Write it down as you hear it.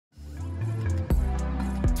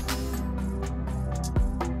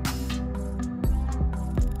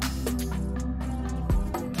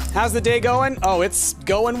How's the day going? Oh, it's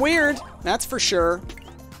going weird. That's for sure.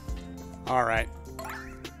 All right.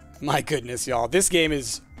 My goodness, y'all. This game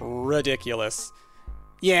is ridiculous.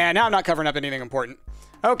 Yeah, now I'm not covering up anything important.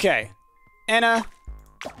 Okay. Anna,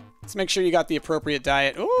 let's make sure you got the appropriate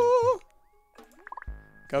diet. Ooh.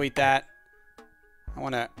 Go eat that. I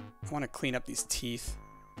wanna clean up these teeth.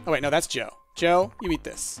 Oh wait, no, that's Joe. Joe, you eat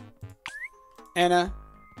this. Anna,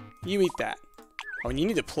 you eat that. Oh, and you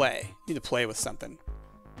need to play. You need to play with something.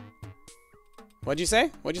 What'd you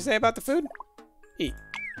say? What'd you say about the food? Eat.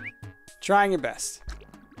 Trying your best.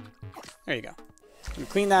 There you go. You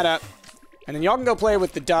clean that up. And then y'all can go play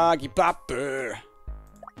with the doggy bopper.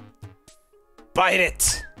 Bite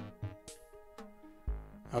it!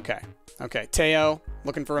 Okay. Okay, Teo,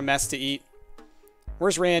 looking for a mess to eat.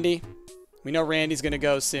 Where's Randy? We know Randy's gonna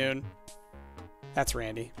go soon. That's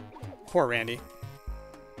Randy. Poor Randy.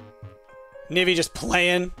 Nivy just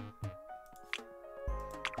playing.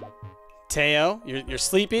 Teo, you're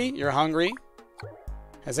sleepy? You're hungry?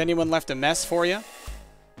 Has anyone left a mess for you?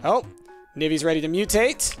 Oh, Nivy's ready to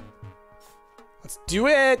mutate. Let's do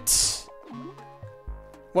it!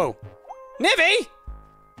 Whoa. Nivy!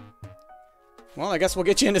 Well, I guess we'll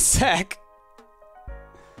get you in a sec.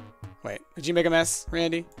 Wait, did you make a mess,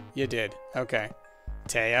 Randy? You did. Okay.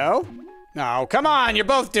 Teo? No, come on, you're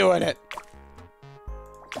both doing it.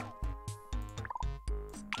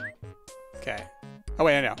 Okay. Oh,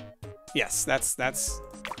 wait, no. Yes, that's,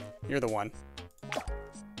 you're the one.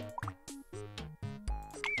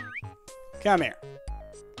 Come here.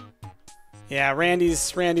 Yeah,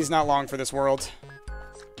 Randy's not long for this world.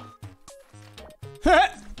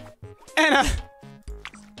 Anna!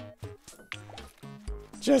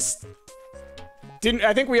 Just didn't,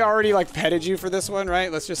 I think we already like petted you for this one,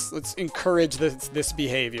 right? Let's encourage this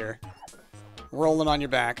behavior. Rolling on your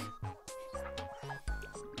back.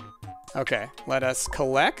 Okay, let us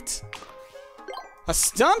collect a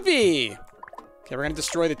Stumpy! Okay, we're gonna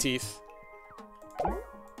destroy the teeth.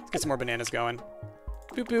 Let's get some more bananas going.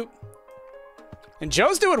 Boop boop. And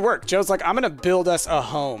Joe's doing work. Joe's like, I'm gonna build us a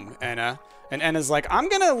home, Anna. And Anna's like, I'm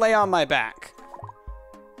gonna lay on my back.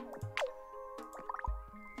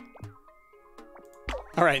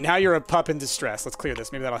 All right, now you're a pup in distress. Let's clear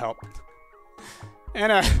this. Maybe that'll help.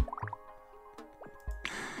 Anna.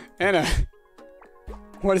 Anna.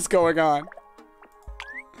 What is going on?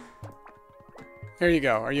 There you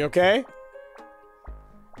go. Are you okay?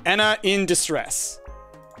 Anna in distress.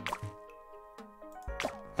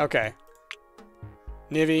 Okay.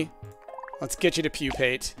 Nivy, let's get you to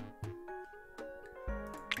pupate.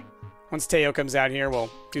 Once Teo comes out here,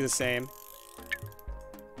 we'll do the same.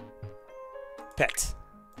 Pet.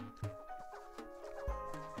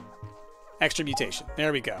 Extra mutation.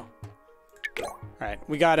 There we go. Alright,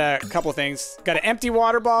 we got a couple of things. Got an empty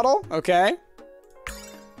water bottle. Okay.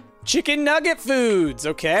 Chicken nugget foods.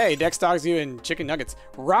 Okay, Dex dogs you in chicken nuggets.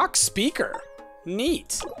 Rock speaker.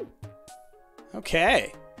 Neat.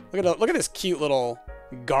 Okay. Look at this cute little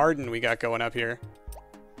garden we got going up here.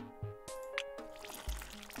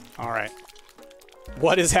 All right.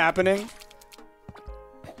 What is happening?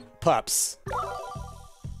 Pups.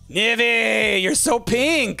 Nivy, you're so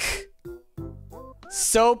pink.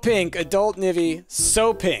 So pink. Adult Nivy,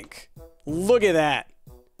 so pink. Look at that.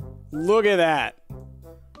 Look at that.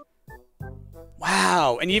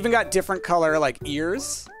 Wow. And you even got different color, like,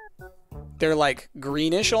 ears. They're, like,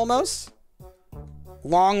 greenish almost.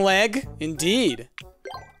 Long leg, indeed.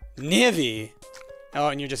 Nivy. Oh,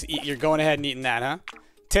 and you're going ahead and eating that, huh?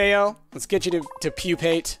 Teo, let's get you to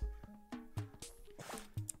pupate.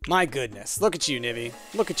 My goodness, look at you, Nivy.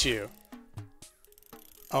 Look at you.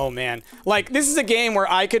 Oh man, like this is a game where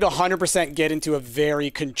I could 100% get into a very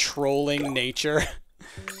controlling nature.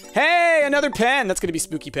 Hey, another pen. That's gonna be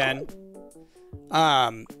spooky pen. I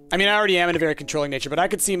mean, I already am in a very controlling nature, but I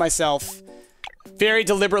could see myself very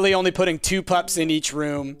deliberately only putting 2 pups in each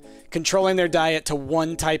room, controlling their diet to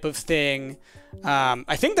one type of thing.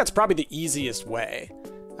 I think that's probably the easiest way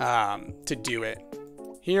to do it.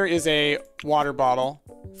 Here is a water bottle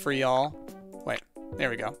for y'all. Wait, there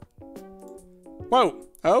we go. Whoa,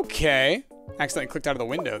 okay. Accidentally clicked out of the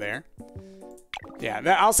window there. Yeah,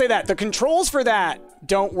 I'll say that. The controls for that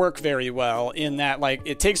don't work very well in that, like,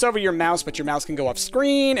 it takes over your mouse, but your mouse can go off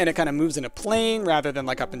screen, and it kind of moves in a plane rather than,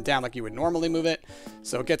 like, up and down like you would normally move it.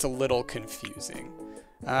 So it gets a little confusing.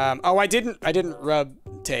 Oh, I didn't rub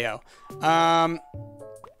Teo. You're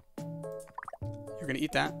gonna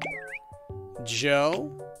eat that.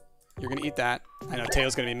 Joe, you're gonna eat that. I know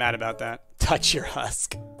Teo's gonna be mad about that. Touch your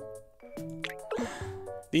husk.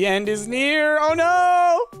 The end is near. Oh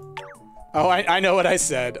no! Oh, I know what I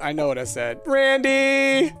said. I know what I said.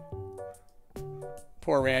 Randy!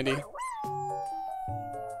 Poor Randy.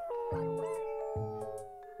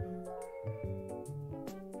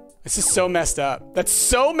 This is so messed up. That's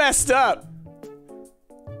so messed up.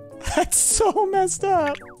 That's so messed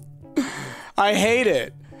up. I hate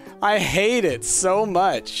it. I hate it so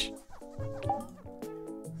much.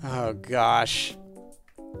 Oh, gosh.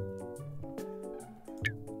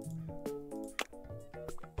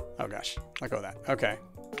 Oh, gosh. Let go of that. Okay.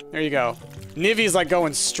 There you go. Nivi's like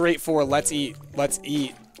going straight for let's eat. Let's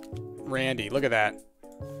eat. Randy, look at that.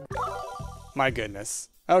 My goodness.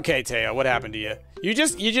 Okay, Teo, what happened to you? You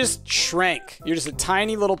just shrank. You're just a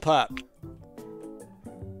tiny little pup.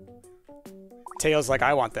 Teo's like,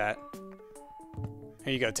 I want that.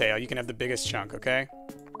 Here you go, Teo. You can have the biggest chunk, okay?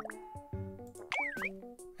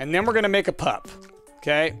 And then we're gonna make a pup,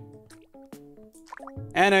 okay?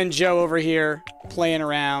 Anna and Joe over here playing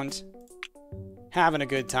around, having a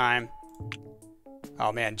good time.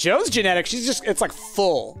 Oh man, Joe's genetic, she's just, it's like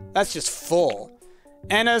full. That's just full.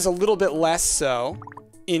 Anna's a little bit less so.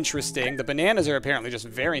 Interesting. The bananas are apparently just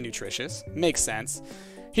very nutritious. Makes sense.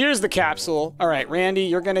 Here's the capsule. All right, Randy,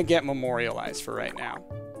 you're gonna get memorialized for right now.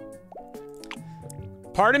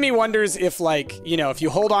 Part of me wonders if, like, you know, if you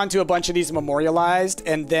hold on to a bunch of these memorialized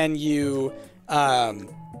and then you,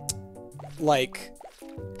 like,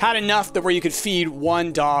 had enough that where you could feed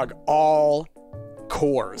one dog all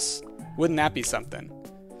cores. Wouldn't that be something?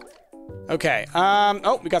 Okay,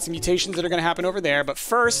 oh, we got some mutations that are gonna happen over there, but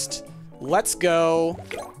first, let's go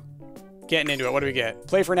getting into it. What do we get?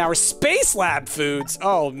 Play for an hour. Space Lab foods.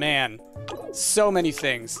 Oh, man. So many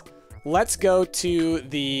things. Let's go to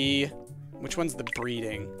the... Which one's the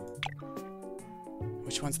breeding?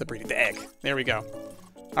 Which one's the breeding? The egg. There we go.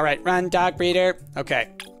 All right, run, dog breeder. Okay,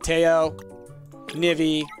 Teo,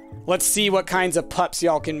 Nivi. Let's see what kinds of pups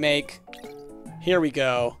y'all can make. Here we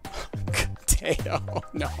go. Teo,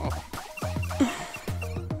 no.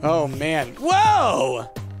 Oh, man.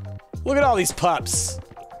 Whoa! Look at all these pups.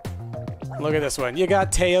 Look at this one. You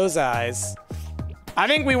got Teo's eyes. I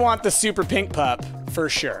think we want the super pink pup, for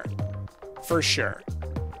sure. For sure.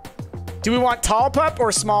 Do we want tall pup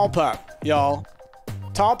or small pup, y'all?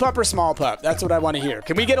 Tall pup or small pup? That's what I want to hear.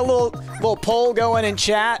 Can we get a little poll going in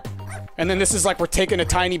chat? And then this is like we're taking a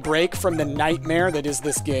tiny break from the nightmare that is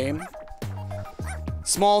this game.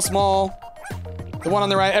 Small, small. The one on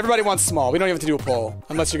the right, everybody wants small. We don't even have to do a poll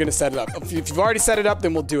unless you're going to set it up. If you've already set it up,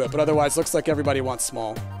 then we'll do it. But otherwise, looks like everybody wants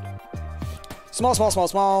small. Small, small, small,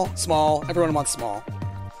 small, small. Everyone wants small.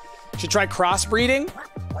 Should try crossbreeding.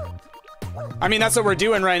 I mean, that's what we're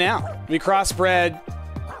doing right now. We crossbred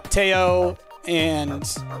Teo and,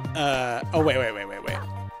 oh, wait.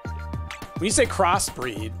 When you say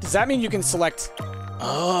crossbreed, does that mean you can select,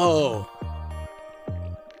 oh.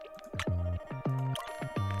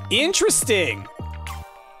 Interesting.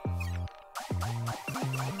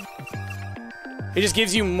 It just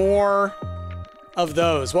gives you more of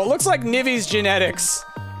those. Well, it looks like Nivi's genetics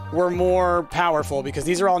were more powerful because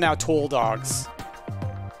these are all now tool dogs.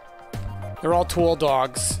 They're all tool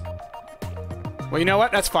dogs. Well, you know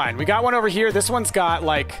what? That's fine. We got one over here. This one's got,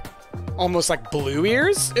 like, almost like blue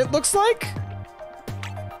ears, it looks like.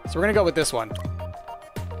 So we're gonna go with this one.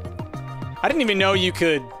 I didn't even know you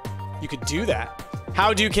could do that.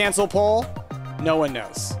 How do you cancel poll? No one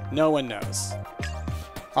knows. No one knows.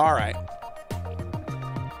 All right.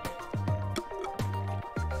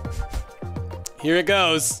 Here it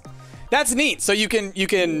goes. That's neat. So you can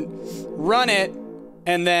run it,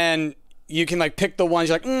 and then you can like pick the ones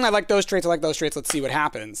you're like, I like those traits. I like those traits. Let's see what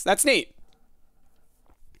happens. That's neat.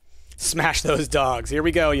 Smash those dogs. Here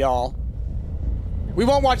we go, y'all. We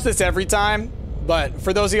won't watch this every time, but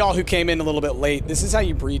for those of y'all who came in a little bit late, this is how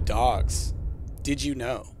you breed dogs. Did you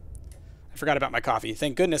know? I forgot about my coffee.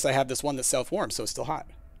 Thank goodness I have this one that's self-warm, so it's still hot.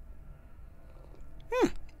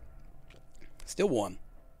 Still warm.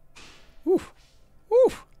 Woo. Woo.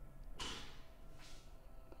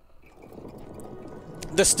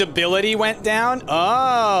 The stability went down?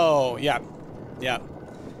 Oh, yeah. Yeah.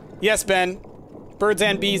 Yes, Ben. Birds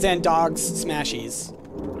and bees and dogs smashies.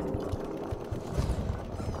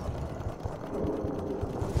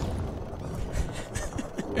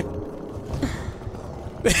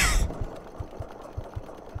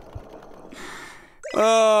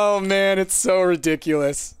 Oh, man, it's so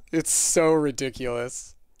ridiculous. It's so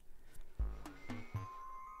ridiculous.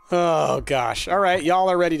 Oh, gosh. All right, y'all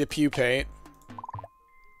are ready to pupate.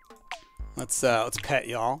 Let's pet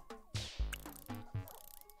y'all.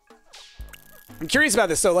 I'm curious about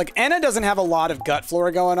this. So, like, Anna doesn't have a lot of gut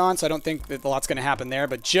flora going on, so I don't think that a lot's going to happen there.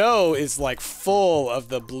 But Joe is, like, full of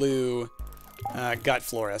the blue gut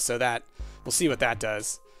flora, so that... We'll see what that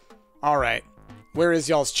does. All right. Where is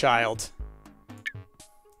y'all's child?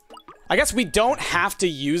 I guess we don't have to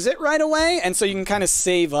use it right away, and so you can kind of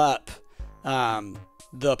save up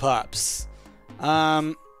the pups.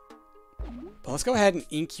 But let's go ahead and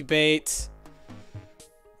incubate.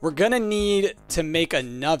 We're gonna need to make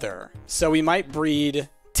another, so we might breed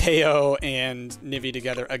Teo and Nivi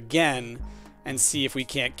together again and see if we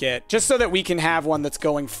can't get, just so that we can have one that's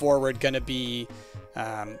going forward gonna be,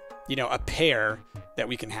 you know, a pair that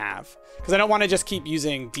we can have. Because I don't want to just keep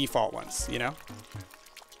using default ones, you know?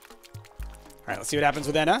 All right, let's see what happens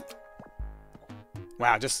with Enna.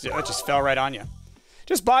 Wow, it just fell right on you.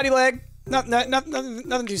 Just body leg.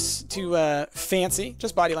 Nothing too fancy.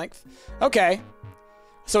 Just body length. Okay.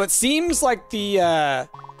 So it seems like the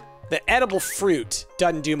edible fruit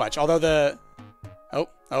doesn't do much. Although the...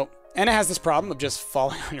 Oh. Enna has this problem of just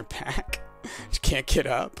falling on your back. You can't get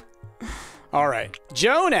up. All right.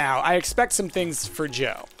 Joe now. I expect some things for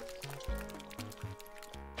Joe.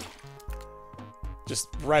 Just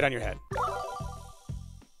right on your head.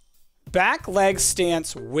 Back leg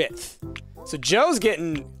stance width. So Joe's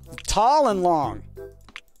getting tall and long.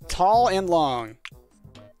 Tall and long.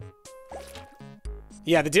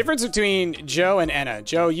 Yeah, the difference between Joe and Enna.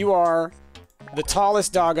 Joe, you are the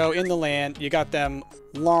tallest doggo in the land. You got them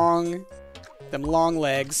long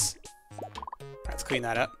legs. All right, let's clean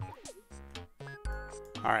that up.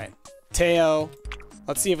 All right, Teo.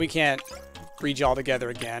 Let's see if we can't breed y'all together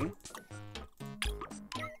again.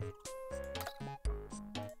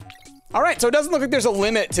 All right, so it doesn't look like there's a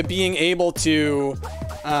limit to being able to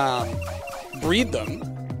breed them.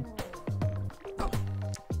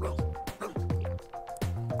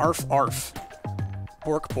 Arf, arf.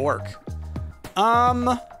 Bork, bork.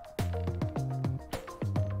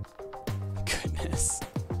 Goodness.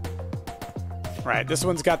 Right, this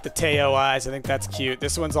one's got the Teo eyes. I think that's cute.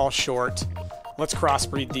 This one's all short. Let's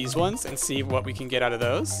crossbreed these ones and see what we can get out of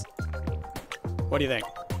those. What do you think?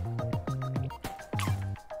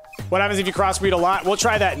 What happens if you crossbreed a lot? We'll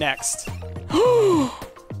try that next.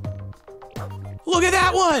 Look at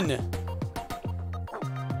that one!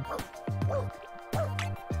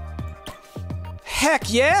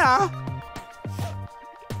 Heck yeah!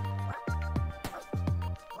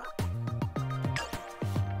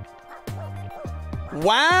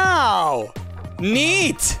 Wow!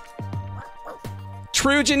 Neat!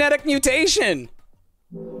 True genetic mutation.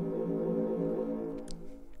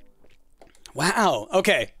 Wow,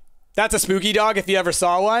 okay. That's a spooky dog if you ever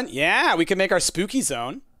saw one. Yeah, we could make our spooky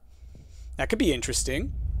zone. That could be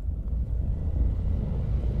interesting.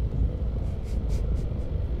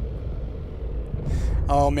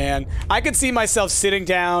 Oh man, I could see myself sitting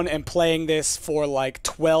down and playing this for like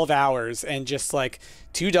 12 hours and just like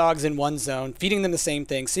 2 dogs in one zone, feeding them the same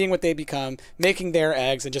thing, seeing what they become, making their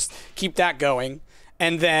eggs, and just keep that going.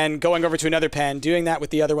 And then going over to another pen, doing that with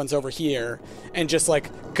the other ones over here, and just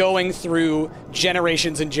like going through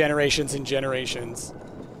generations and generations and generations.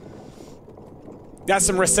 Got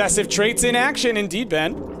some recessive traits in action, indeed,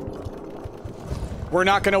 Ben. We're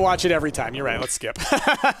not going to watch it every time. You're right. Let's skip.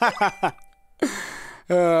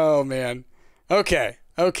 Oh, man. Okay.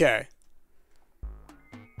 Okay.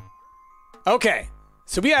 Okay.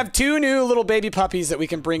 So we have 2 new little baby puppies that we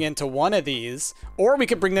can bring into one of these, or we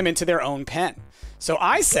could bring them into their own pen. So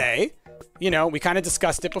I say, you know, we kind of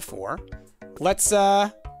discussed it before. Let's,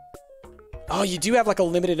 oh, you do have like a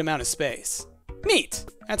limited amount of space. Neat.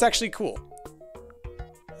 That's actually cool.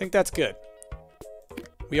 I think that's good.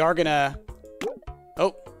 We are gonna,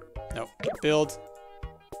 oh, no, build.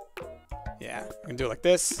 Yeah, we can do it like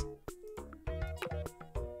this.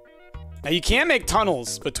 Now you can make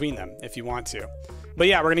tunnels between them if you want to. But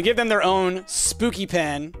yeah, we're gonna give them their own spooky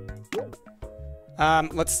pen.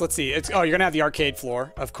 Let's see. Oh, you're gonna have the arcade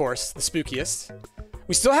floor, of course, the spookiest.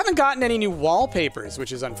 We still haven't gotten any new wallpapers,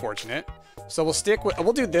 which is unfortunate. So we'll stick with,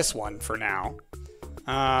 we'll do this one for now.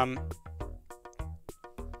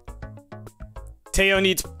 Teo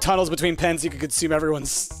needs tunnels between pens so you can consume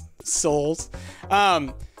everyone's souls.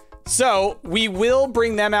 So we will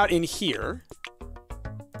bring them out in here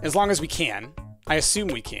as long as we can. I assume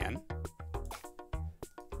we can.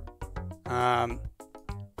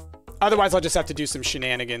 Otherwise, I'll just have to do some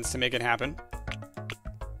shenanigans to make it happen.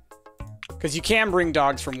 Because you can bring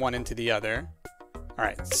dogs from one into the other. All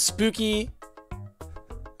right, spooky.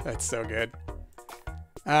 That's so good.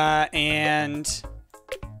 And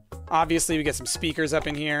obviously, we get some speakers up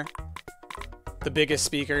in here. The biggest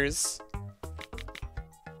speakers.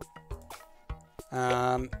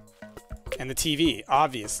 And the TV,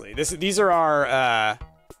 obviously. These are our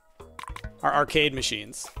arcade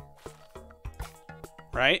machines.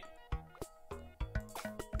 Right?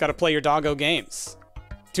 Gotta play your doggo games.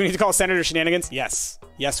 Do we need to call Senator Shenanigans? Yes.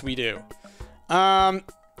 Yes, we do.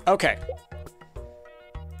 Okay.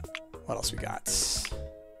 What else we got?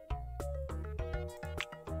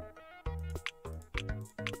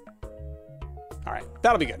 All right,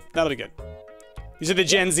 that'll be good. That'll be good. These are the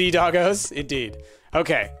Gen Z doggos? Indeed.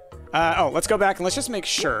 Okay. Oh, let's go back and let's just make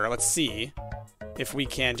sure. Let's see if we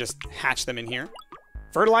can just hatch them in here.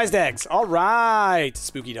 Fertilized eggs. All right,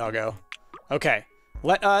 spooky doggo. Okay,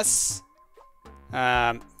 let us...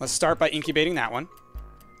 let's start by incubating that one.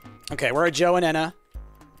 Okay, where are Joe and Enna?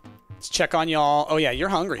 Let's check on y'all. Oh, yeah, you're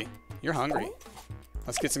hungry. You're hungry.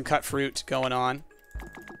 Let's get some cut fruit going on.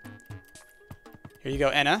 Here you go,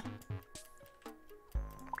 Enna.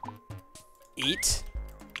 Eat.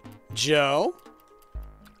 Joe.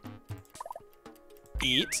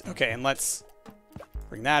 Eat. Okay, and let's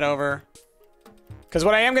bring that over. Because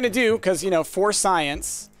what I am going to do, because, you know, for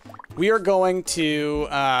science, we are going to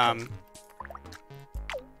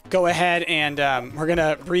go ahead and we're going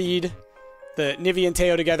to breed the Nivy and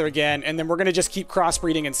Teo together again, and then we're going to just keep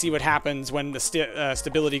crossbreeding and see what happens when the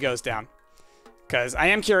stability goes down. Because I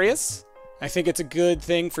am curious. I think it's a good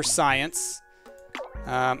thing for science.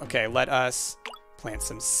 Okay, let us plant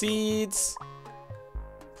some seeds.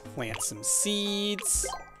 Plant some seeds.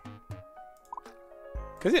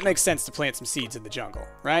 Because it makes sense to plant some seeds in the jungle,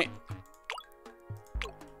 right?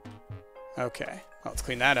 Okay, well, let's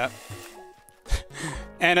clean that up.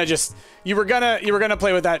 And I just, you were gonna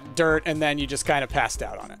play with that dirt, and then you just kind of passed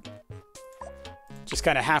out on it. Just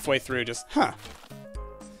kind of halfway through, just, huh.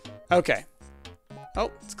 Okay.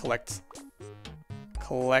 Oh, let's collect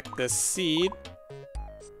this seed.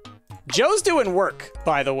 Joe's doing work,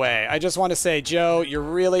 by the way. I just want to say, Joe, you're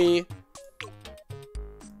really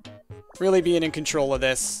being in control of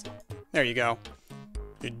this. There you go.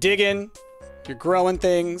 You're digging. You're growing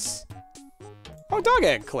things. Oh, dog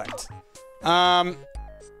egg collect.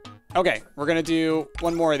 Okay, we're gonna do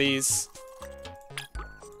one more of these.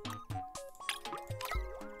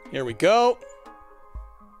 Here we go.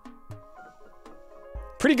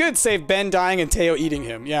 Pretty good save Ben dying and Teo eating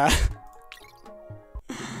him, yeah.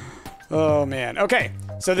 Oh, man. Okay,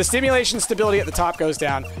 so the stimulation stability at the top goes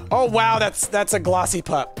down. Oh, wow, that's a glossy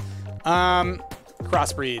pup.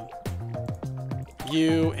 Crossbreed.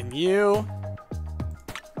 You and you.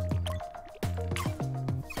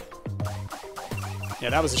 Yeah,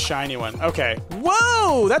 that was a shiny one. Okay.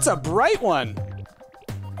 Whoa, that's a bright one.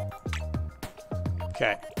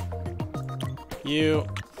 Okay. You.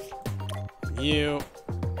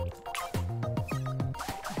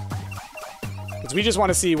 Because we just want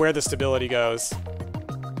to see where the stability goes.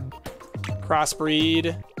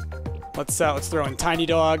 Crossbreed. Let's throw in Tiny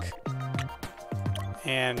Dog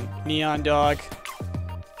and Neon Dog.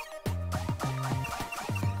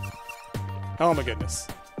 Oh my goodness.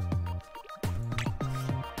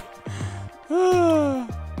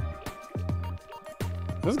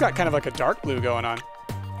 This has got kind of like a dark blue going on.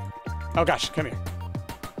 Oh gosh, come here.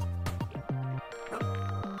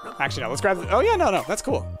 Actually, no, let's grab the... Oh yeah, no, that's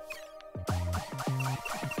cool.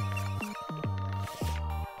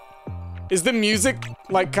 Is the music,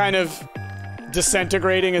 like, kind of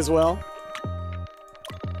disintegrating as well?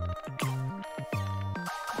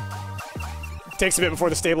 Takes a bit before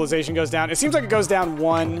the stabilization goes down. It seems like it goes down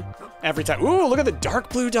one every time. Ooh, look at the dark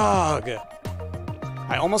blue dog.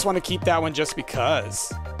 I almost want to keep that one just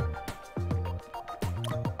because.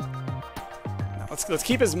 Now, let's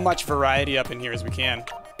keep as much variety up in here as we can.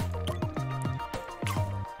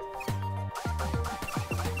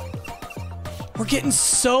 We're getting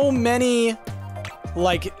so many,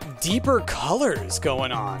 like, deeper colors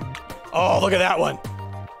going on. Oh, look at that one.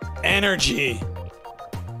 Energy.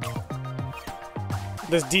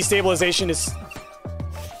 This destabilization is...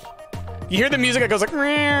 You hear the music, it goes like...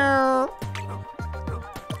 Meow.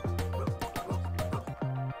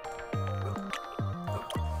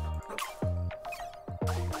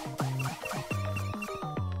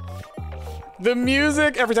 The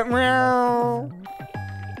music, every time... Meow.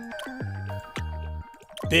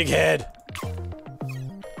 Big head.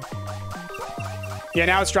 Yeah,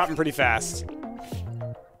 now it's dropping pretty fast.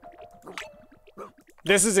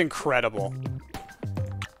 This is incredible.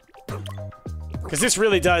 Because this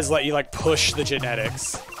really does let you, like, push the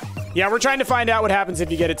genetics. Yeah, we're trying to find out what happens if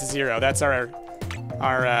you get it to 0. That's our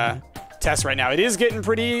test right now. It is getting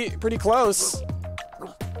pretty close.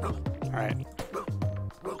 All right.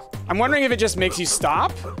 I'm wondering if it just makes you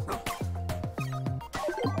stop.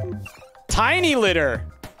 Tiny litter.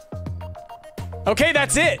 Okay,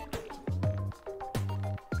 that's it.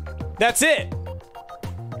 That's it.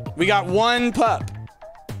 We got one pup.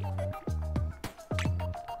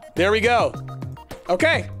 There we go.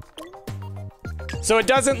 Okay. So it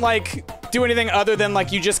doesn't, like, do anything other than,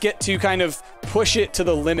 like, you just get to kind of push it to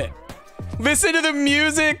the limit. Listen to the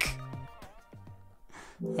music.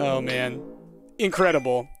 Oh, man.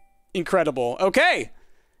 Incredible. Incredible. Okay.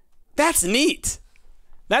 That's neat.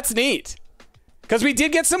 That's neat. Because we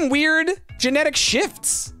did get some weird genetic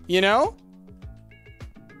shifts, you know?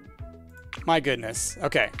 My goodness.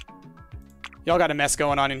 Okay. Y'all got a mess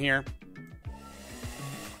going on in here.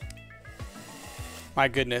 My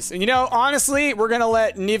goodness. And you know, honestly, we're going to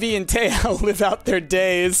let Nivi and Teo live out their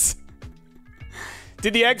days.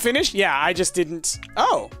 Did the egg finish? Yeah, I just didn't.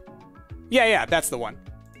 Oh. Yeah, that's the one.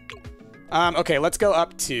 Okay, let's go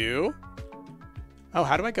up to... Oh,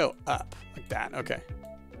 how do I go up? Like that. Okay.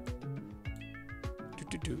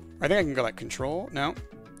 I think I can go like control. No.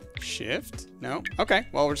 Shift. No. Okay,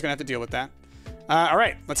 well, we're just going to have to deal with that. All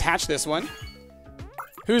right, let's hatch this one.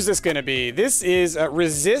 Who's this going to be? This is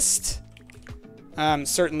Resist.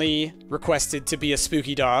 Certainly requested to be a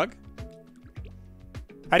spooky dog.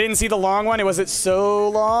 I didn't see the long one. Was it so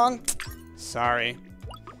long? Sorry.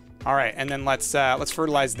 All right, and then let's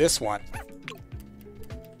fertilize this one.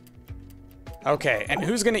 Okay, and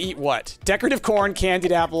who's gonna eat what? Decorative corn,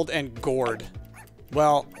 candied apple, and gourd.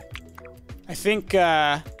 Well, I think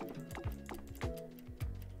that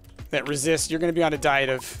Resist, you're gonna be on a diet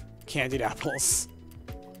of candied apples.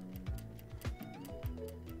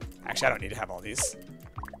 Actually, I don't need to have all these.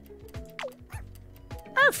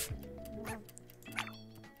 Arf!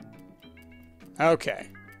 Okay.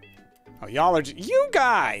 Oh, y'all are... You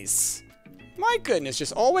guys! My goodness,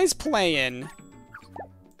 just always playing.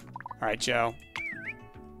 Alright, Joe.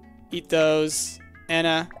 Eat those.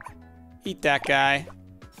 Anna, eat that guy.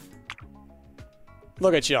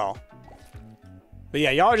 Look at y'all. But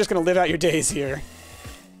yeah, y'all are just gonna live out your days here.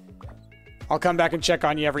 I'll come back and check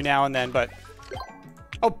on you every now and then, but...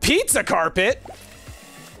 Oh, pizza carpet!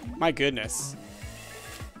 My goodness.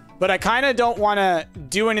 But I kind of don't want to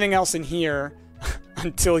do anything else in here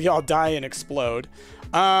until y'all die and explode.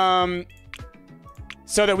 So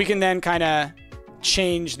that we can then kind of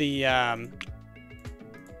change the,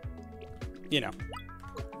 you know.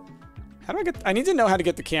 How do I get... I need to know how to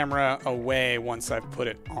get the camera away once I've put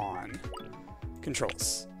it on.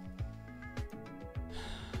 Controls.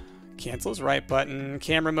 Cancel is right button.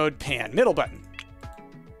 Camera mode pan. Middle button.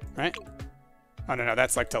 Right? Oh, no,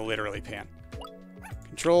 that's like to literally pan.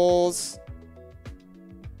 Controls.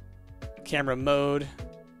 Camera mode.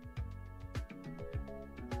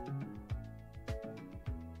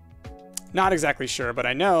 Not exactly sure, but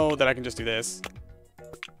I know that I can just do this.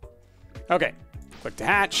 Okay. Click to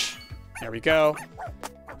hatch. There we go.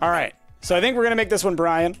 All right. So I think we're going to make this one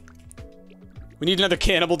Brian. We need another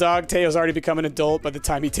cannibal dog. Teo's already become an adult by the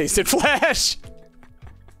time he tasted flesh.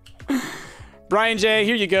 Brian J.,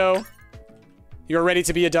 here you go. You're ready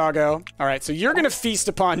to be a doggo. All right, so you're going to feast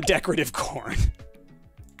upon decorative corn.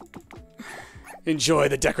 Enjoy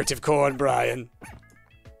the decorative corn, Brian.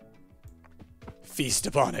 Feast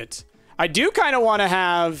upon it. I do kind of want to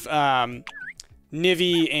have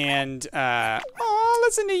Nivi and... oh,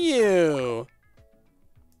 listen to you.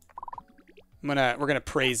 We're gonna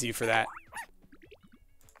praise you for that.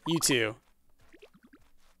 You too.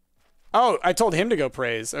 Oh, I told him to go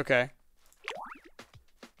praise. Okay.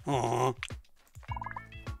 Aww.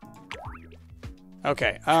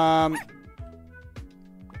 Okay,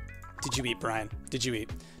 did you eat, Brian? Did you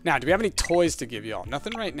eat? Now, do we have any toys to give y'all?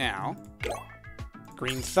 Nothing right now.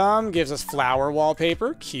 Green thumb gives us flower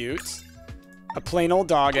wallpaper. Cute. A plain old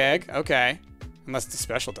dog egg. Okay. Unless it's a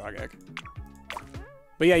special dog egg.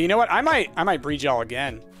 But yeah, you know what? I might breed y'all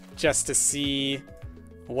again. Just to see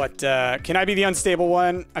what, can I be the unstable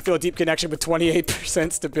one? I feel a deep connection with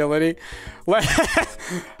 28% stability.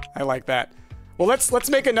 I like that. Well, let's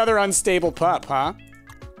make another unstable pup, huh?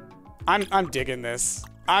 I'm digging this.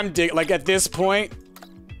 Like at this point,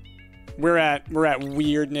 we're at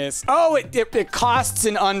weirdness. Oh, it costs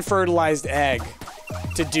an unfertilized egg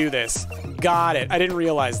to do this. Got it. I didn't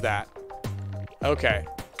realize that. Okay.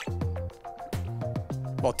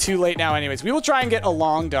 Well, too late now anyways. We will try and get a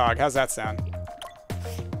long dog. How's that sound?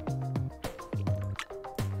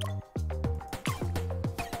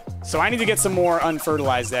 So I need to get some more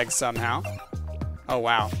unfertilized eggs somehow. Oh,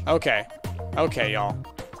 wow. Okay. Okay, y'all.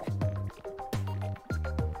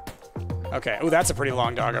 Okay. Oh, that's a pretty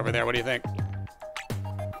long dog over there. What do you think?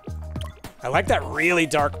 I like that really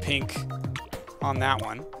dark pink on that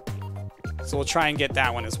one. So we'll try and get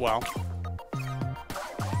that one as well.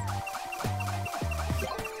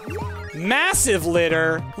 Massive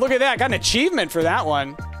litter. Look at that. Got an achievement for that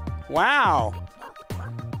one. Wow.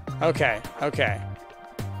 Okay. Okay.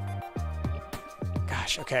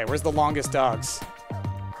 Gosh. Okay. Where's the longest dogs?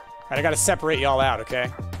 All right, I gotta separate y'all out, okay?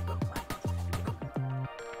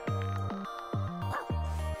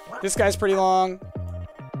 This guy's pretty long.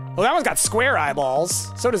 Well, that one's got square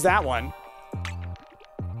eyeballs. So does that one.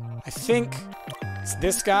 I think it's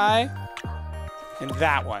this guy and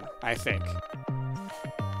that one, I think.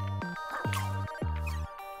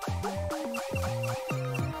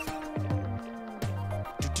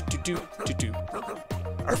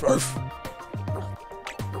 Arf, arf.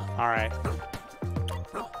 All right.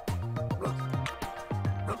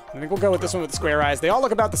 I think we'll go with this one with the square eyes. They all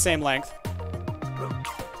look about the same length.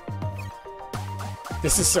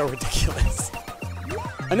 This is so ridiculous.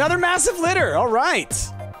 Another massive litter. All right.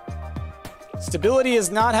 Stability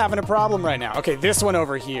is not having a problem right now. Okay, this one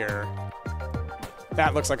over here.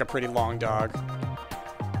 That looks like a pretty long dog.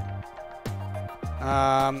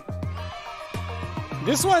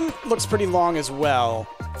 This one looks pretty long as well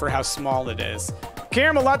for how small it is.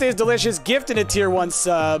 Caramel Latte is delicious. Gifted a tier 1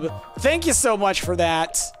 sub. Thank you so much for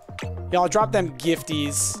that. Y'all drop them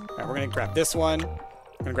gifties. All right, we're gonna grab this one.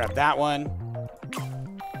 We're gonna grab that one.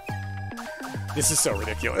 This is so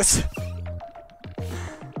ridiculous.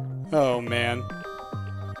 Oh, man.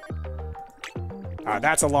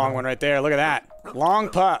 That's a long one right there. Look at that. Long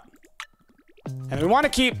pup. And we want to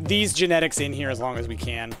keep these genetics in here as long as we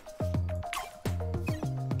can.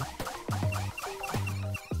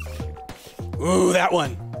 Ooh, that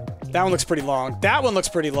one. That one looks pretty long. That one looks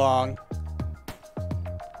pretty long.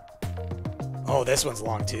 Oh, this one's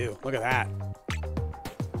long too. Look at that.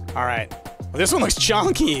 All right. Well, this one looks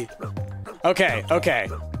chunky. Okay, okay.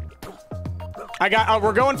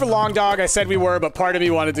 We're going for long dog. I said we were, but part of me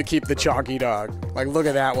wanted to keep the chunky dog. Like, look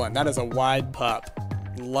at that one. That is a wide pup.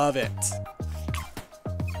 Love it.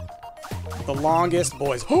 The longest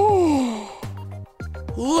boys. Oh,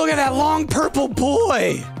 look at that long purple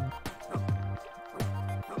boy.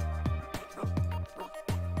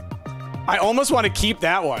 I almost want to keep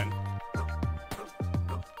that one.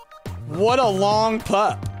 What a long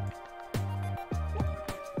pup.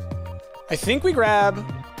 I think we grab...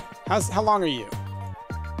 How long are you?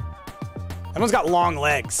 That one's got long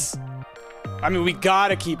legs. I mean, we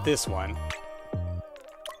gotta keep this one.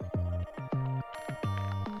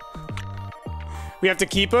 We have to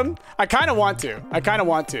keep him? I kind of want to. I kind of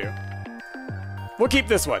want to. We'll keep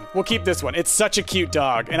this one. We'll keep this one. It's such a cute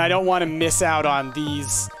dog, and I don't want to miss out on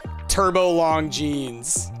these turbo long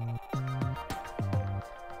genes.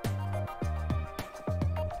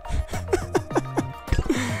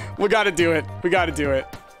 We gotta do it. We gotta do it.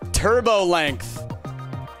 Turbo length.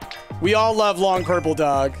 We all love long purple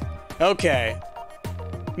dog. Okay.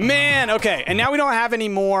 Man, okay. And now we don't have any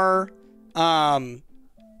more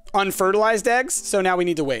unfertilized eggs, so now we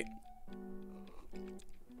need to wait.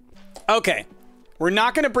 Okay. We're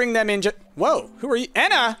not gonna bring them in just... Whoa, who are you?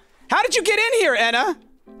 Enna! How did you get in here, Enna?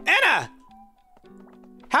 Enna!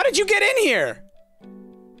 How did you get in here?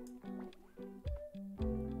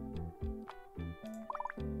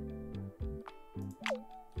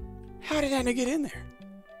 How did Enna get in there?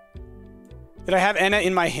 Did I have Enna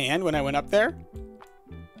in my hand when I went up there?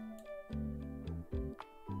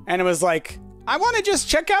 Enna was like, I want to just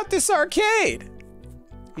check out this arcade.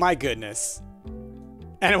 My goodness.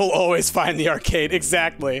 Enna will always find the arcade.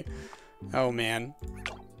 Exactly. Oh, man.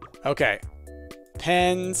 Okay.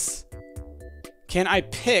 Pens. Can I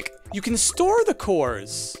pick? You can store the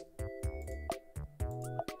cores.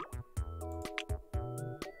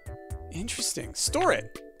 Interesting. Store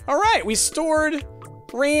it. All right, we stored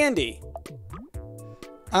Randy.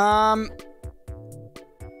 Anna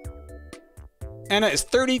is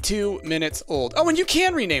 32 minutes old. Oh, and you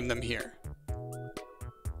can rename them here.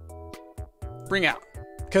 Bring out.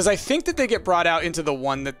 Because I think that they get brought out into the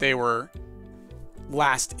one that they were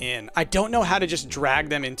last in. I don't know how to just drag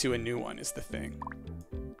them into a new one is the thing.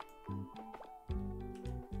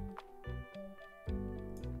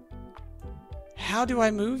 How do I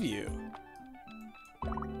move you?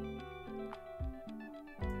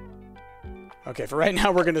 Okay, for right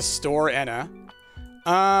now, we're going to store Enna.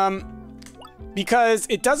 Because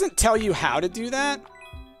it doesn't tell you how to do that.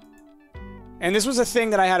 And this was a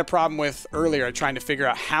thing that I had a problem with earlier, trying to figure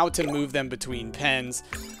out how to move them between pens.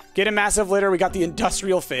 Get a massive litter. We got the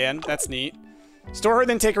industrial fan. That's neat. Store her,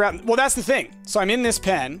 then take her out. Well, that's the thing. So I'm in this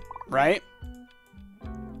pen, right?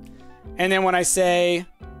 And then when I say,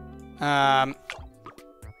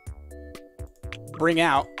 bring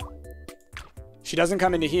out, she doesn't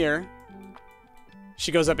come into here.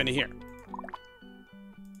 She goes up into here.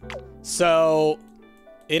 So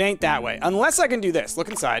it ain't that way. Unless I can do this. Look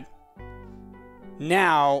inside.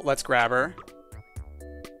 Now, let's grab her.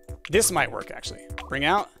 This might work, actually. Bring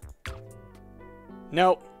out.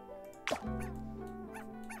 Nope.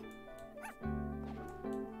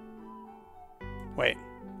 Wait.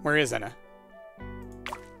 Where is Enna?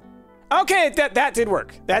 Okay, that did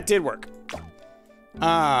work. That did work.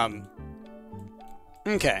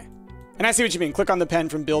 Okay. And I see what you mean. Click on the pen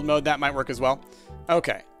from build mode. That might work as well.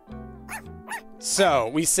 Okay. So,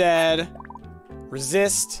 we said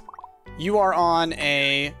resist. You are on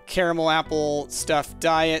a caramel apple stuffed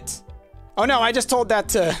diet. Oh no, I just told that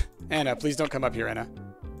to Anna. Please don't come up here, Anna.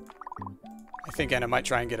 I think Anna might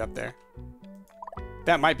try and get up there.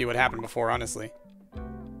 That might be what happened before, honestly.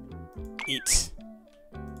 Eat.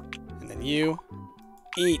 And then you.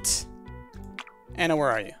 Eat. Anna, where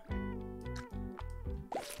are you?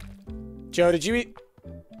 Joe, did you eat?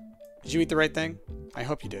 Did you eat the right thing? I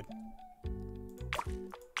hope you did.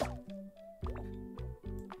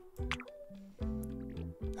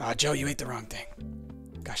 Joe, you ate the wrong thing.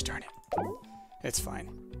 Gosh darn it. It's fine.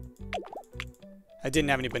 I didn't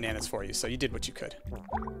have any bananas for you, so you did what you could.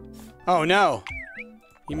 Oh no!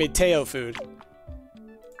 You made Teo food.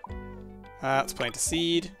 Let's plant a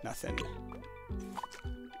seed. Nothing.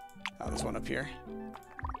 Oh, there's one up here.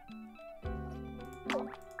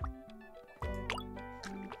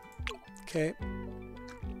 Okay.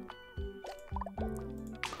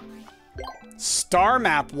 Star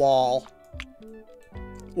map wall.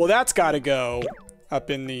 Well, that's got to go up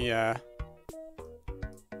in the, up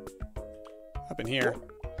in here.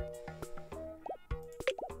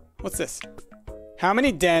 What's this? How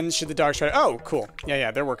many dens should the dogs try to... Oh, cool.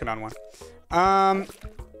 Yeah, they're working on one.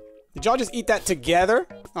 Did y'all just eat that together?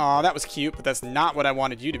 Aw, that was cute, but that's not what I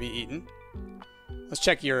wanted you to be eating. Let's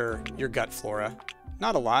check your gut flora.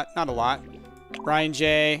 Not a lot, not a lot. Brian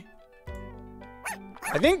J.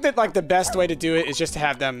 I think that, like, the best way to do it is just to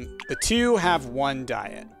have them... The two have one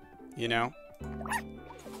diet, you know?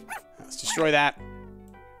 Let's destroy that.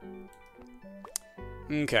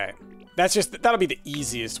 Okay. That'll be the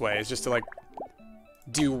easiest way, is just to, like,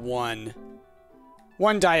 do one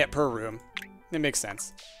diet per room. It makes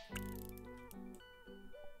sense.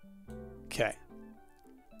 Okay.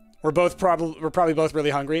 We're probably both really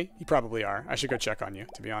hungry. You probably are. I should go check on you,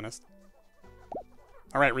 to be honest.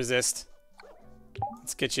 All right, resist.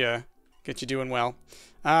 Let's get you doing well.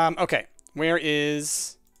 Okay. Where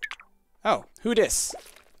is... Oh, who dis?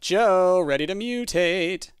 Joe, ready to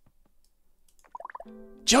mutate.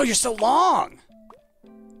 Joe, you're so long!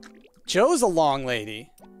 Joe's a long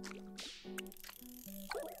lady.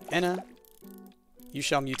 Anna, you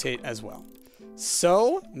shall mutate as well.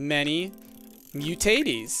 So many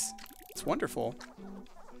mutaties. It's wonderful.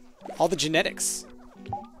 All the genetics.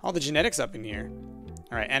 All the genetics up in here.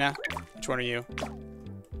 All right, Anna, which one are you?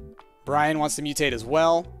 Brian wants to mutate as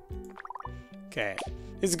well. Okay.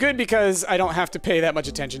 It's good because I don't have to pay that much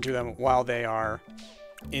attention to them while they are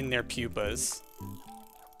in their pupas.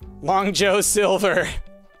 Long Joe Silver.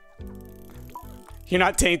 You're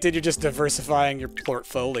not tainted, you're just diversifying your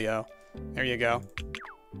portfolio. There you go.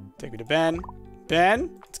 Take me to Ben. Ben,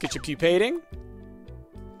 let's get you pupating.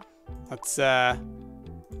 Let's, no,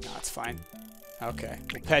 it's fine. Okay,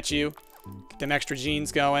 we'll pet you. Get them extra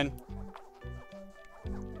genes going.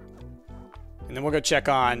 And then we'll go check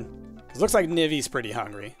on... It looks like Nivi's pretty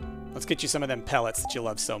hungry. Let's get you some of them pellets that you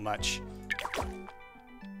love so much.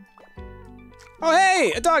 Oh,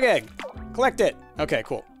 hey! A dog egg! Collect it! Okay,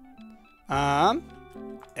 cool.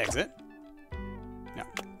 Exit. No.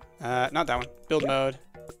 Not that one. Build mode.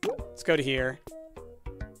 Let's go to here.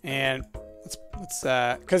 And let's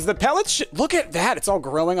because the pellets look at that! It's all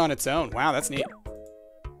growing on its own. Wow, that's neat.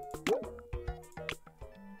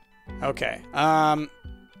 Okay. Well,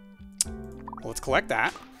 let's collect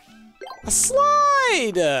that. A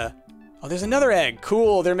slide! Oh, there's another egg.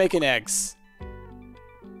 Cool, they're making eggs.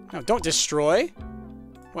 No, don't destroy.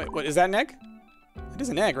 Wait, what, is that an egg? It is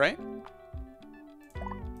an egg, right?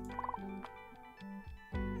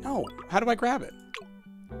 No, how do I grab it?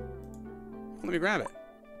 Let me grab it.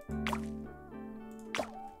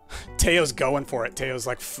 Teo's going for it. Teo's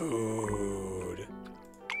like, food.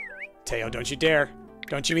 Teo, don't you dare.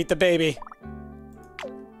 Don't you eat the baby.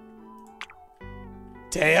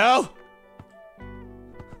 Teo!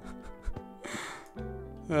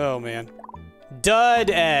 Oh, man. Dud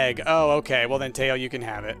egg. Oh, okay. Well, then, Teo, you can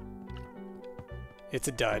have it. It's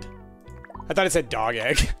a dud. I thought it said dog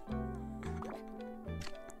egg.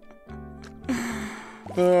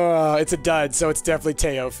 It's a dud, so it's definitely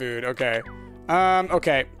Teo food. Okay.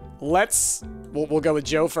 Okay. We'll go with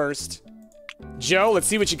Joe first. Joe, let's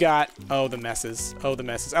see what you got. Oh, the messes. Oh, the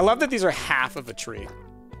messes. I love that these are half of a tree.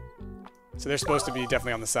 So they're supposed to be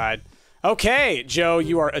definitely on the side. Okay, Joe,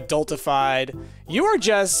 you are adultified. You are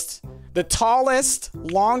just the tallest,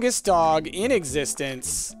 longest dog in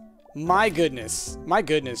existence. My goodness. My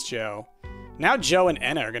goodness, Joe. Now Joe and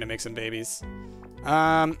Anna are going to make some babies.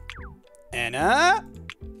 Anna?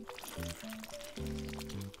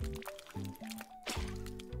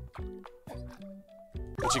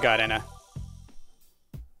 What you got, Anna?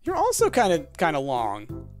 You're also kind of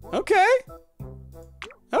long. Okay.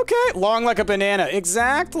 Okay, long like a banana.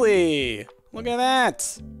 Exactly. Look at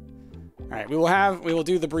that. All right, we will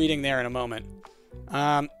do the breeding there in a moment.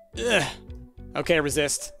 Okay,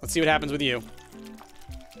 resist. Let's see what happens with you.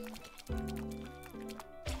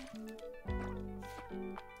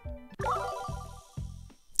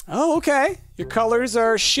 Oh, okay. Your colors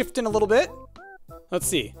are shifting a little bit. Let's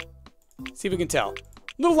see. See if we can tell. A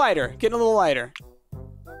little lighter. Getting a little lighter.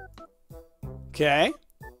 Okay.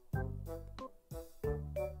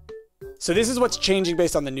 So this is what's changing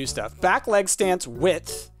based on the new stuff. Back leg stance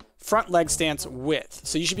width. Front leg stance width.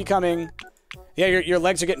 So you should be coming... Yeah, your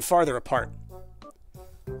legs are getting farther apart.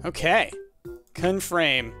 Okay.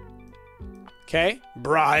 Conframe. Okay.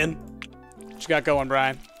 Brian. What you got going,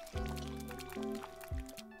 Brian?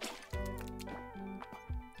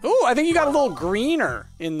 Ooh, I think you got a little greener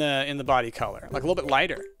in the body color. Like a little bit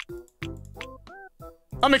lighter.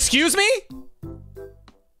 Excuse me?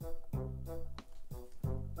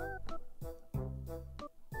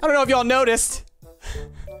 I don't know if y'all noticed.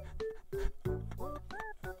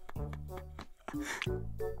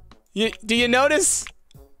 Do you notice?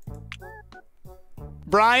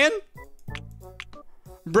 Brian?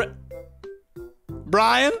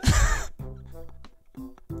 Brian?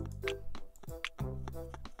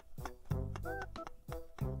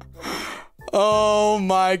 Oh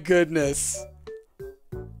my goodness.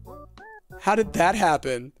 How did that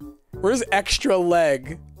happen? Where's extra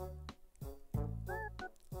leg?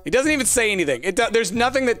 It doesn't even say anything. There's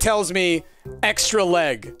nothing that tells me extra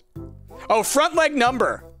leg. Oh, front leg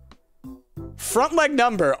number. Front leg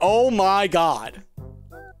number. Oh my god.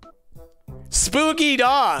 Spooky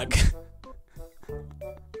dog.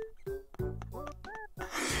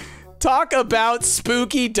 Talk about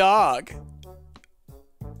spooky dog.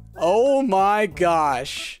 Oh my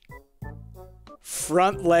gosh.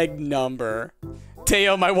 Front leg number.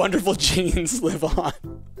 Teo, my wonderful genes live on.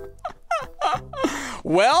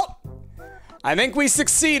 Well, I think we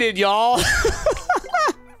succeeded, y'all.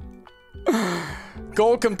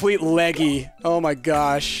 Goal complete leggy. Oh my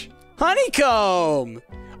gosh. Honeycomb.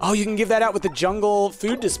 Oh, you can give that out with the jungle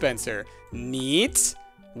food dispenser. Neat.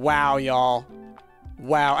 Wow, y'all.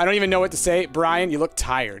 Wow, I don't even know what to say. Brian, you look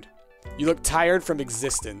tired. You look tired from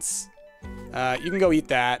existence. You can go eat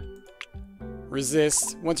that.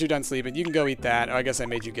 Resist. Once you're done sleeping, you can go eat that. Oh, I guess I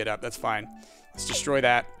made you get up. That's fine. Let's destroy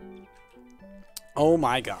that. Oh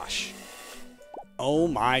my gosh. Oh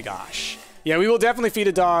my gosh. Yeah, we will definitely feed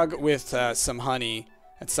a dog with some honey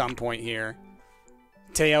at some point here.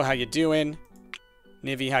 Teo, how you doing?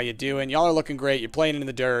 Nivi, how you doing? Y'all are looking great. You're playing in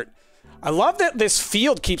the dirt. I love that this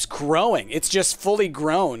field keeps growing. It's just fully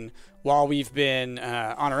grown while we've been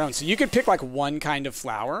on our own. So you could pick like one kind of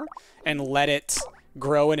flower and let it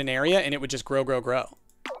grow in an area, and it would just grow, grow, grow.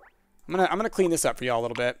 I'm gonna clean this up for y'all a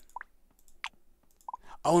little bit.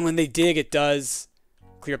 Oh, and when they dig, it does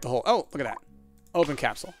clear up the hole. Oh, look at that. Open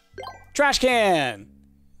capsule. Trash can.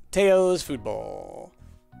 Teo's food bowl.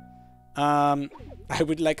 I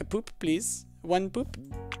would like a poop, please. One poop.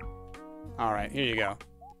 All right, here you go.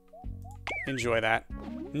 Enjoy that.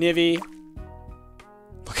 Nivi.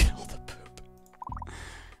 Look at all the poop.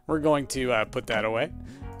 We're going to put that away.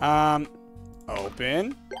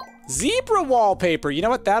 Open. Zebra wallpaper. You know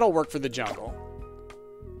what? That'll work for the jungle.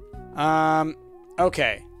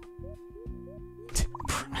 Okay.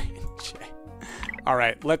 Brian J. All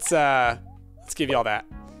right, let's give you all that.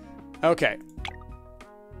 Okay.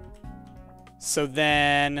 So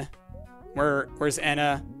then, where's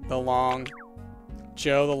Enna the long,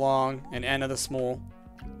 Joe the long, and Enna the small?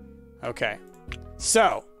 Okay.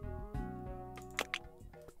 So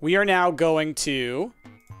we are now going to.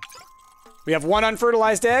 We have one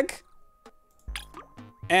unfertilized egg.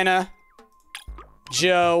 Enna,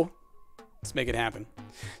 Joe. Let's make it happen.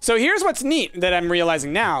 So here's what's neat that I'm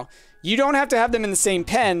realizing now. You don't have to have them in the same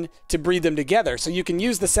pen to breed them together. So you can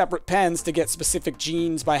use the separate pens to get specific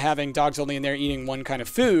genes by having dogs only in there eating one kind of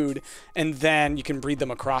food. And then you can breed them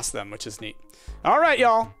across them, which is neat. All right,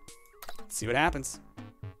 y'all. Let's see what happens.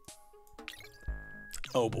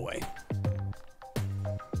 Oh, boy.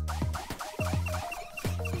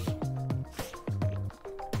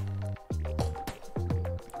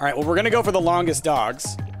 All right, well, we're going to go for the longest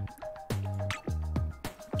dogs.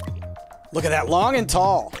 Look at that, long and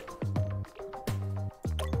tall.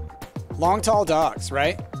 Long, tall dogs,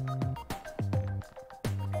 right?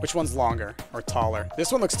 Which one's longer or taller?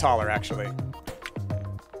 This one looks taller, actually.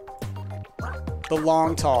 The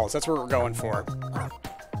long talls, that's what we're going for.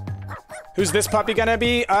 Who's this puppy gonna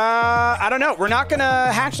be? I don't know. We're not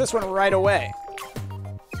gonna hatch this one right away.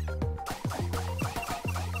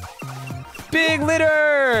 Big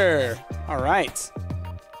litter! All right.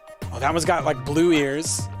 Oh, that one's got like blue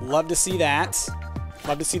ears. Love to see that.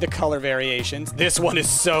 Love to see the color variations. This one is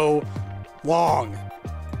so long.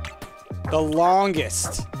 The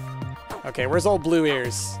longest. Okay, where's old blue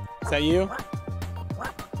ears? Is that you?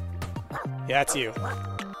 Yeah, it's you.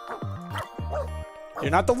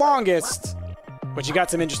 You're not the longest, but you got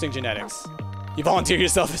some interesting genetics. You volunteer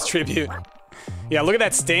yourself as tribute. Yeah, look at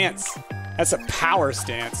that stance. That's a power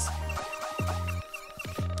stance.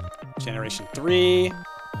 Generation 3.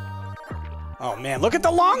 Oh man, look at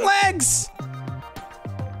the long legs!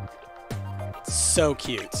 So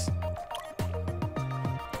cute.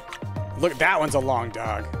 Look, that one's a long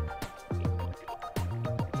dog.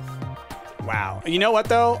 Wow. You know what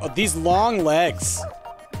though? Oh, these long legs.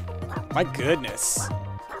 My goodness.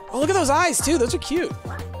 Oh, look at those eyes too. Those are cute.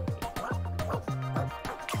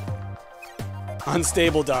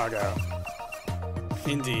 Unstable doggo.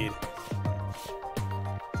 Indeed.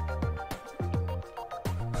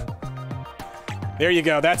 There you